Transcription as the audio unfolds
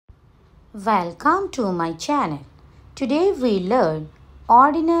Welcome to my channel. Today we learn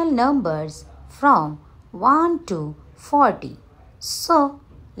ordinal numbers from 1 to 40. So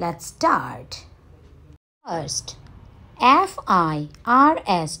let's start. First, FIRST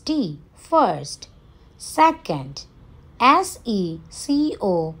first. Second,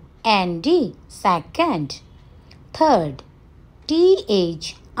 SECOND second. Third,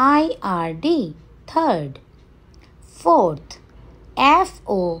 THIRD third. Fourth,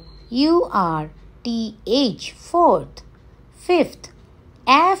 FOURTH fourth. Fifth,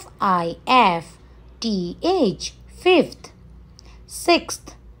 FIFTH fifth.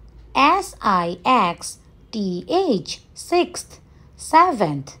 Sixth, SIXTH sixth.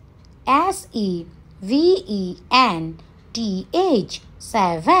 Seventh, SEVENTH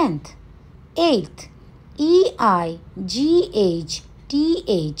seventh. Eighth, EIGHTH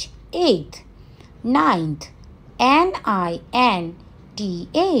eighth. Ninth, NINTH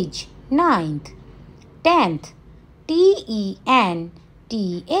ninth. Tenth, TENTH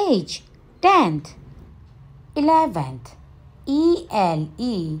tenth. 11th,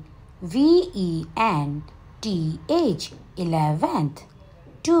 ELEVENTH 11th.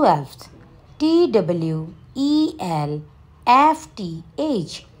 12th, TWELFTH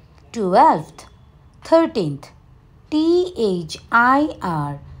 12th. 13th, THIRTWENTH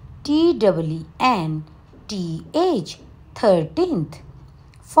 13th.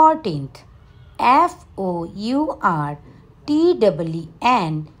 14th, FOURTWENTH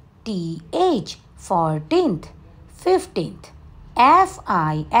 14th. 15th,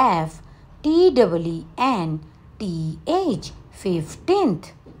 FIFTWENTH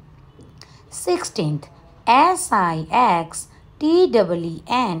 15th. 16th, SIXTWENTH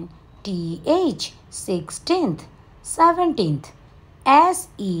 16th. 17th,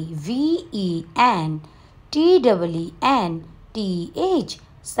 SEVENTWENTH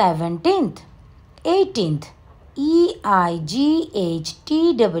 17th. 18th, EIGHTWENTH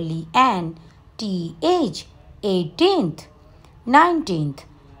 18th. 19th,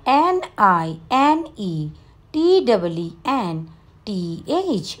 NINETWENTH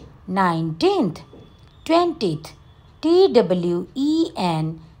 19th. 20th, TWENTIETH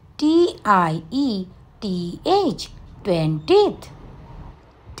 20th.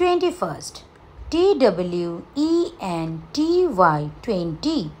 21st, TWENTY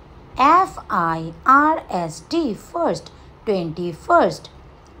 20. FIRST first 21st.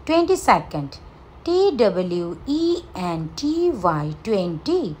 22nd, TWENTY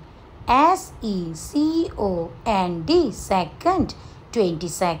 20. SECOND second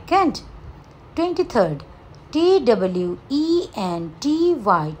 22nd. 23rd, TWENTY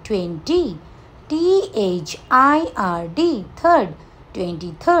 20. THIRD third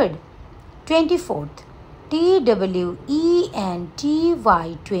 23rd. 24th, TWENTY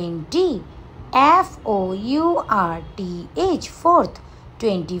 20. FOURTH fourth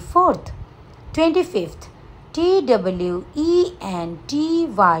 24th. 25th, TWENTY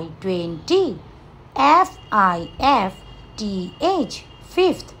 20. FIFTH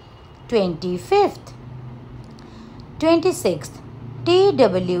fifth 25th. 26th,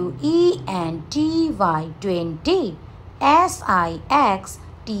 TWENTY 20. SIXTH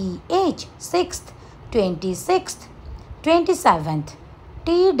sixth 26th. 27th,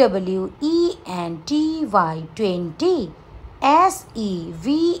 TWENTY 20.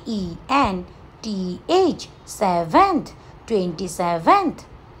 SEVENTH seventh 27th.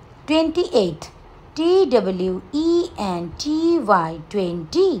 28th, TWENTY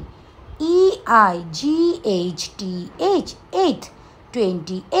 20. EIGHTH eighth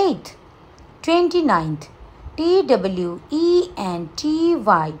 28th. 29th,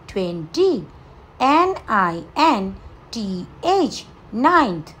 TWENTY 20. NINTH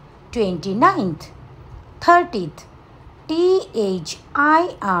ninth 29th. 30th, THIRTIETH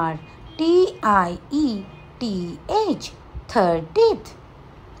 30th.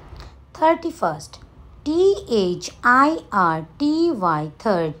 31st, THIRTY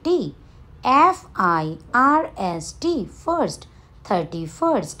 30. FIRST first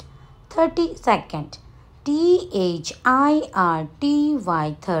 31st. 32nd, THIRTY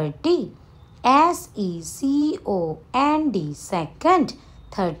 30. SECOND second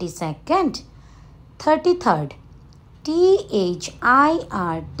 32nd. 33rd,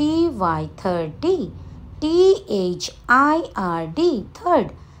 THIRTY 30. THIRD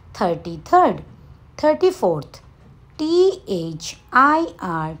third 33rd. 34th, THIRTY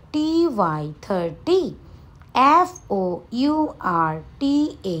 30.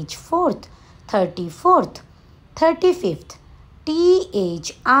 FOURTH fourth 34th. 35th,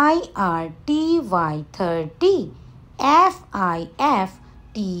 THIRTY 30. FIFTH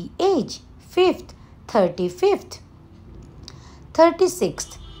th, fifth, 35th.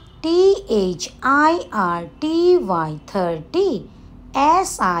 36th, thirty, thirty,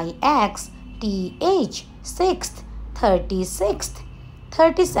 sixth, sixth, 36th.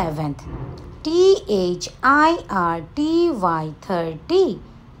 37th, thirty,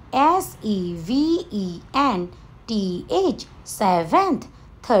 seventh,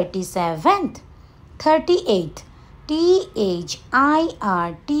 37th. 38th,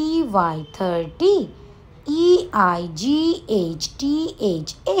 thirty,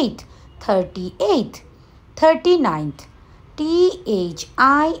 eighth, 38th. 39th, thirty,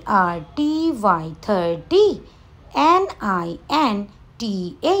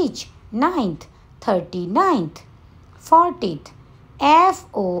 ninth, 39th. 40th, fortieth,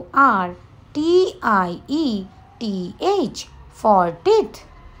 40th.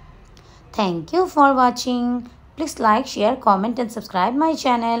 Thank you for watching. Please like, share, comment and subscribe my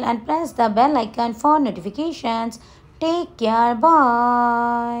channel and press the bell icon for notifications. Take care.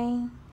 Bye.